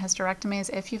routine hysterectomies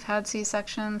if you've had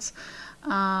C-sections.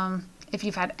 If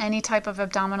you've had any type of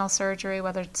abdominal surgery,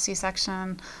 whether it's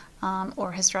C-section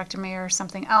or hysterectomy or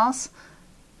something else,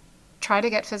 try to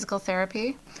get physical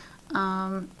therapy.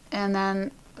 And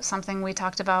then something we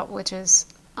talked about, which is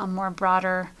a more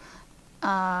broader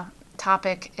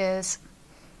topic, is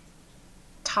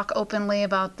talk openly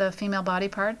about the female body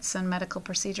parts and medical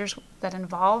procedures that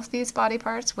involve these body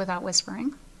parts without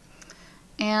whispering.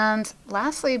 And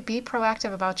lastly, be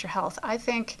proactive about your health. I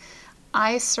think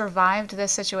I survived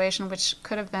this situation, which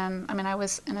could have been, I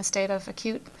was in a state of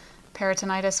acute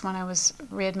peritonitis when I was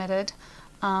readmitted,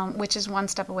 which is one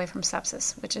step away from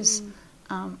sepsis, which is,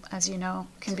 as you know,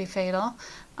 can be fatal.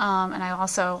 And I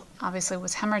also obviously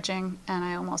was hemorrhaging, and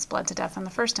I almost bled to death in the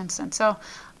first instance. So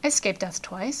I escaped death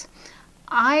twice.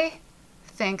 I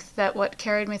think that what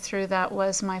carried me through that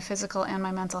was my physical and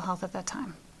my mental health at that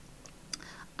time.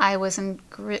 I was in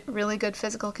really good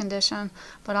physical condition,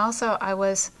 but also I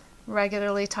was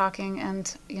regularly talking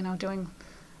and doing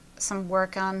some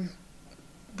work on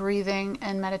breathing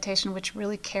and meditation, which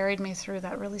really carried me through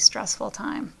that really stressful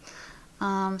time.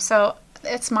 So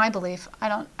it's my belief.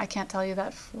 I can't tell you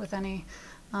that with any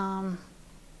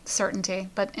certainty,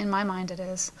 but in my mind it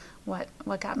is what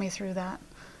got me through that.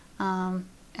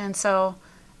 And so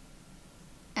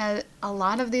a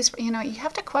lot of these, you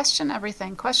have to question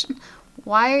everything. Question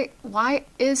why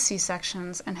is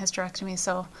C-sections and hysterectomy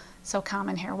so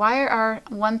common here? Why are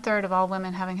 1/3 of all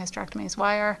women having hysterectomies?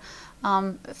 Why are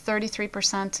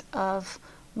 33% of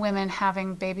women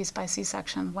having babies by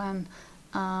C-section when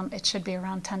it should be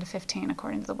around 10 to 15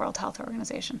 according to the World Health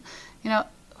Organization?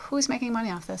 Who's making money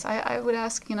off this? I would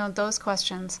ask, those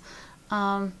questions.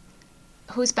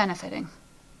 Who's benefiting?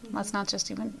 Mm-hmm. Let's not just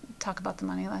even talk about the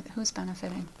money. Like, who's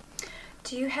benefiting?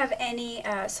 Do you have any,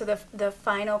 so the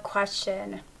final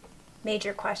question,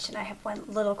 major question, I have one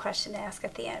little question to ask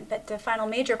at the end, but the final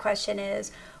major question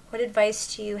is, what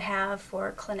advice do you have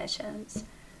for clinicians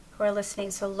who are listening?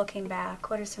 So looking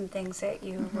back, what are some things that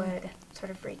you would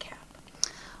sort of recap?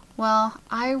 Well,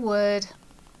 I would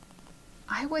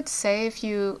say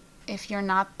if you're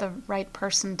not the right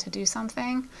person to do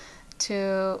something,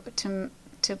 to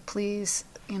please,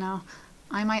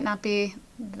 I might not be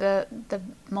the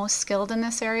most skilled in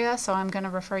this area, so I'm going to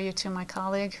refer you to my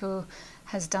colleague who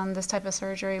has done this type of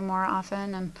surgery more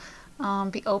often, and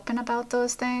be open about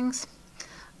those things.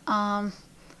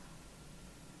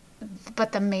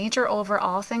 But the major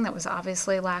overall thing that was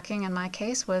obviously lacking in my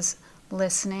case was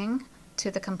listening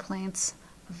to the complaints.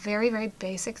 Very, very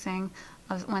basic thing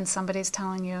of when somebody's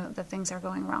telling you that things are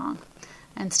going wrong,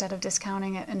 instead of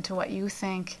discounting it into what you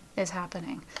think is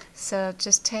happening. So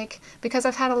because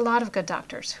I've had a lot of good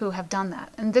doctors who have done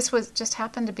that. And this just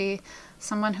happened to be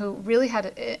someone who really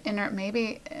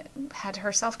maybe had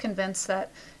herself convinced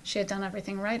that she had done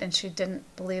everything right and she didn't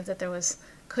believe that there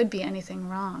could be anything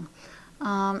wrong.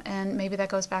 And maybe that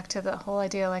goes back to the whole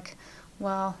idea like,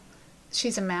 well,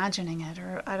 she's imagining it,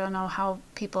 or I don't know how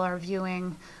people are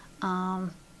viewing.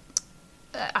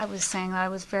 I was saying that I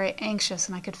was very anxious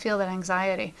and I could feel that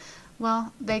anxiety.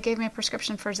 Well, they gave me a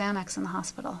prescription for Xanax in the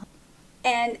hospital.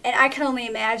 And I can only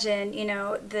imagine,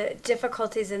 the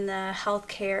difficulties in the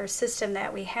healthcare system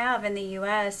that we have in the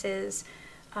U.S. is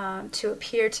to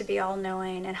appear to be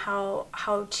all-knowing, and how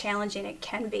challenging it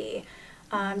can be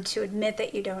to admit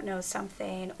that you don't know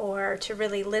something, or to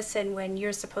really listen when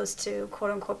you're supposed to,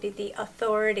 quote-unquote, be the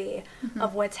authority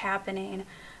of what's happening.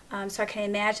 So I can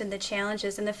imagine the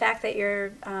challenges. And the fact that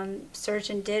your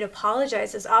surgeon did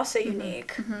apologize is also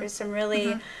unique. There's some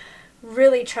really,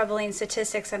 really troubling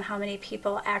statistics on how many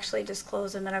people actually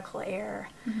disclose a medical error.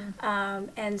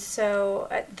 And so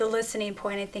the listening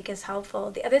point, I think, is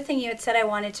helpful. The other thing you had said I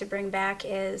wanted to bring back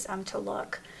is to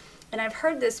look. And I've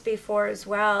heard this before as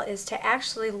well, is to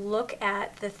actually look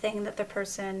at the thing that the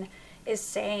person is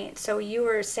saying. So you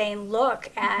were saying, look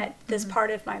at this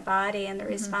part of my body, and the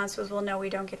response was, well, no, we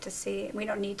don't need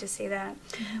to see that.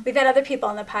 We've had other people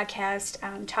on the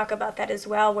podcast talk about that as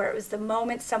well, where it was the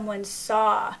moment someone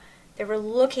saw, they were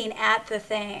looking at the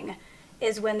thing,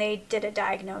 is when they did a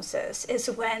diagnosis, is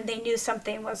when they knew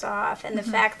something was off. And the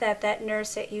fact that that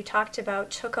nurse that you talked about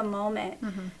took a moment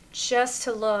just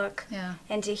to look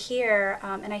and to hear,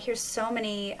 and I hear so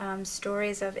many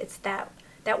stories of it's that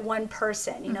one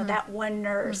person, that one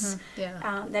nurse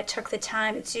that took the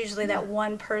time. It's usually that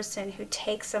one person who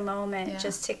takes a moment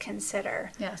just to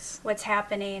consider what's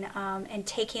happening, and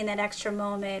taking that extra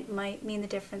moment might mean the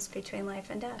difference between life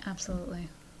and death. Absolutely.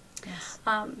 Yes.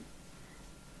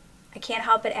 I can't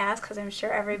help but ask, because I'm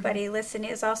sure everybody listening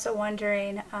is also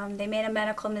wondering, they made a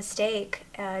medical mistake.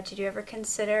 Did you ever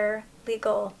consider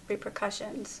legal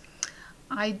repercussions?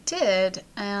 I did,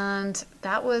 and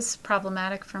that was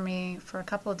problematic for me for a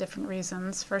couple of different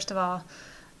reasons. First of all,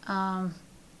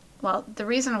 the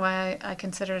reason why I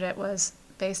considered it was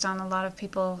based on a lot of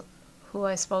people who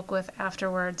I spoke with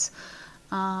afterwards,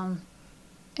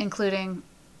 including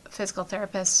physical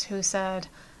therapists who said,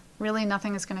 really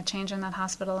nothing is going to change in that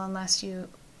hospital unless you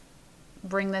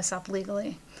bring this up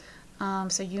legally.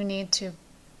 So you need to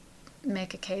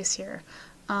make a case here.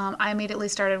 I immediately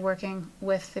started working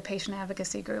with the patient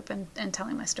advocacy group and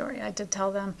telling my story. I did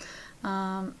tell them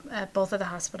at both of the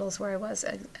hospitals where I was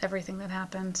everything that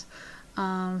happened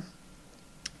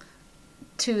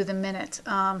to the minute.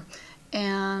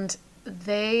 And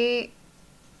they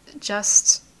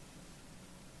just...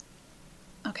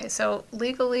 Okay, so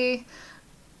legally,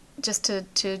 just to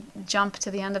jump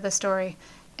to the end of the story,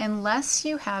 unless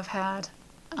you've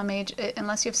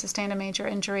sustained a major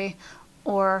injury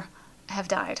or have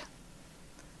died,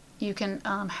 you can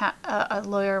a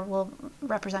lawyer will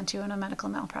represent you in a medical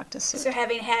malpractice suit. So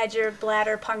having had your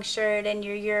bladder punctured and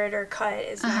your ureter cut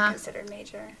is not considered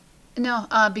major? No,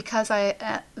 because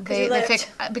I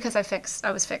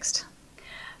was fixed.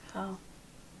 Oh.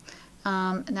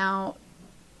 Now,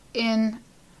 in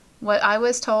what I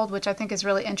was told, which I think is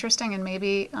really interesting and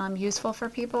maybe useful for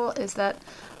people, is that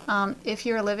if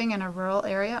you're living in a rural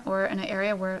area or in an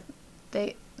area where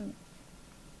they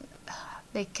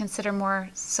consider more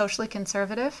socially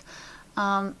conservative,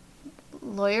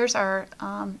 lawyers are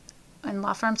and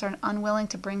law firms are unwilling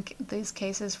to bring these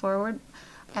cases forward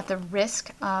at the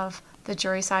risk of the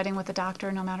jury siding with the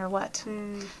doctor no matter what.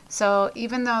 So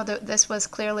even though this was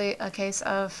clearly a case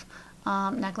of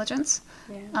negligence,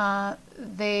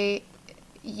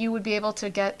 you would be able to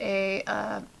get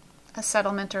a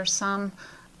settlement or some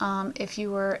if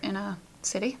you were in a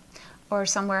city or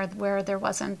somewhere where there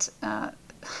wasn't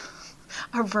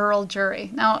a rural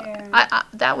jury. Now,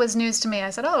 that was news to me. I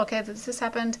said, oh, okay, this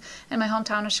happened in my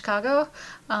hometown of Chicago.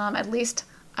 At least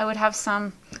I would have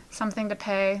something to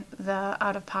pay the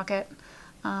out-of-pocket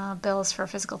bills for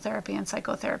physical therapy and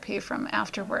psychotherapy from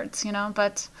afterwards,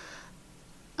 But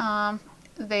from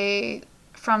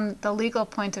the legal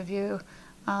point of view,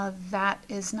 that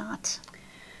is not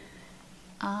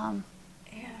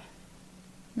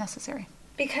necessary.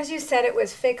 Because you said it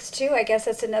was fixed too, I guess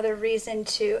that's another reason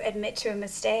to admit to a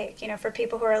mistake. For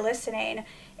people who are listening,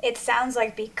 it sounds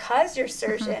like because your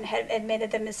surgeon had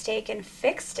admitted the mistake and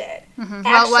fixed it,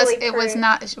 Well, it was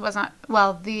not. It was not.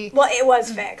 Well, it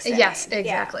was fixed. Yes,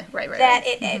 exactly. Right. That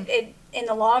it in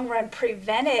the long run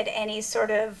prevented any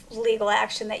sort of legal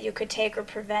action that you could take or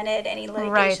prevented any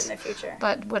litigation in the future.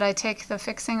 But would I take the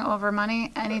fixing over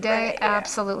money any day? Right,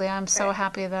 Absolutely. I'm so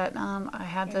happy that I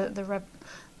had the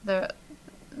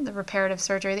reparative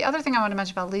surgery. The other thing I want to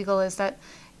mention about legal is that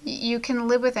you can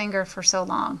live with anger for so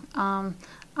long.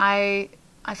 I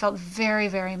felt very,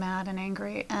 very mad and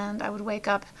angry, and I would wake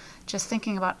up just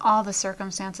thinking about all the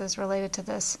circumstances related to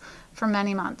this for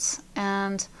many months.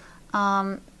 And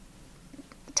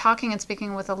talking and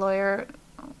speaking with a lawyer,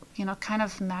 kind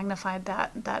of magnified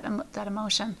that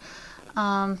emotion.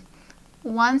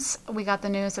 Once we got the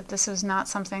news that this was not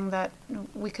something that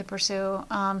we could pursue,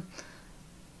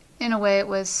 in a way it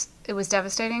was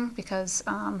devastating because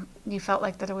you felt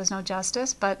like that there was no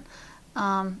justice, but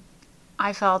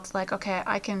I felt like, okay,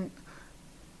 I can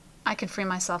free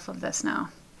myself of this now.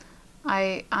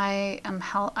 I'm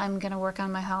going to work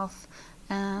on my health,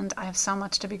 and I have so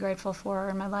much to be grateful for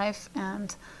in my life,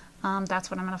 and that's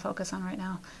what I'm going to focus on right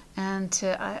now. And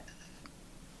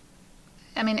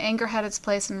anger had its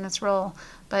place and its role,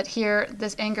 but here,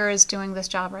 this anger is doing this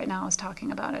job right now, is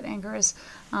talking about it. Anger is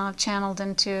channeled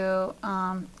into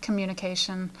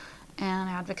communication and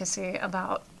advocacy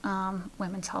about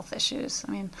women's health issues.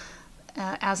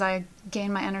 As I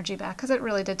gain my energy back, because it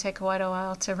really did take quite a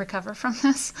while to recover from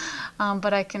this,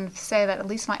 but I can say that at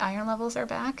least my iron levels are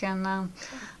back, and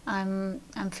I'm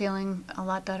feeling a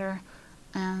lot better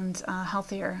and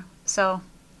healthier. So,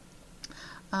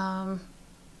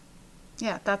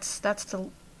 that's the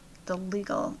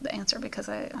legal answer, because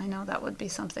I know that would be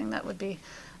something that would be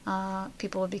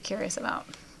people would be curious about.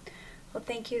 Well,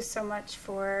 thank you so much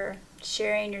for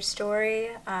sharing your story.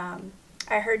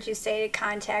 I heard you say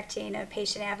contacting a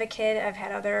patient advocate. I've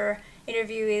had other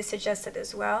interviewees suggest it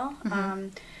as well.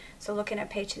 So looking at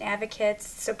patient advocates,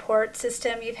 support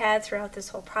system you've had throughout this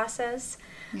whole process,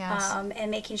 yes.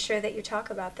 And making sure that you talk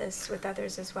about this with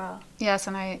others as well. Yes,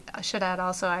 and I should add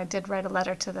also, I did write a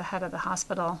letter to the head of the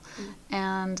hospital,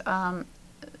 and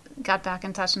got back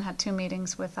in touch and had 2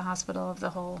 meetings with the hospital of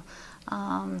the whole,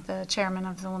 the chairman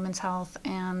of the women's health,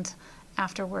 and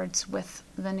afterwards with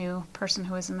the new person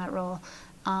who is in that role,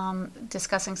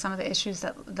 discussing some of the issues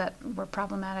that were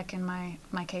problematic in my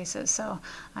cases. So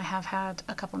I have had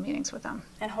a couple meetings with them.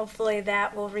 And hopefully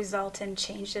that will result in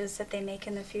changes that they make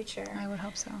in the future. I would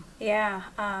hope so. Yeah.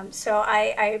 So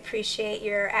I appreciate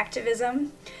your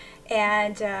activism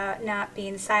and not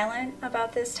being silent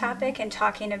about this topic and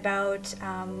talking about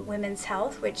women's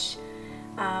health, which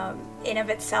in of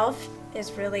itself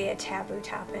is really a taboo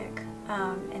topic.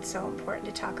 It's so important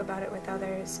to talk about it with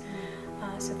others.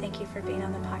 So thank you for being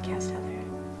on the podcast, Heather.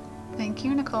 Thank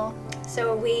you, Nicole.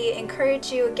 So we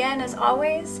encourage you again, as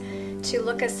always, to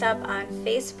look us up on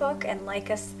Facebook and like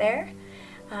us there,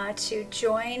 to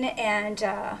join and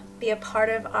be a part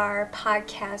of our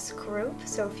podcast group.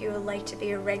 So if you would like to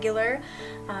be a regular,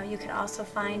 you can also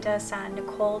find us on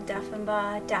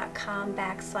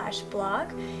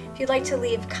nicoledeffenbaugh.com/blog. If you'd like to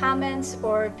leave comments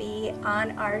or be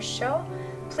on our show,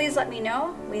 please let me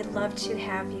know. We'd love to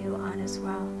have you on as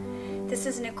well. This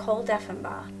is Nicole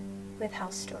Deffenbaugh with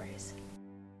Health Stories.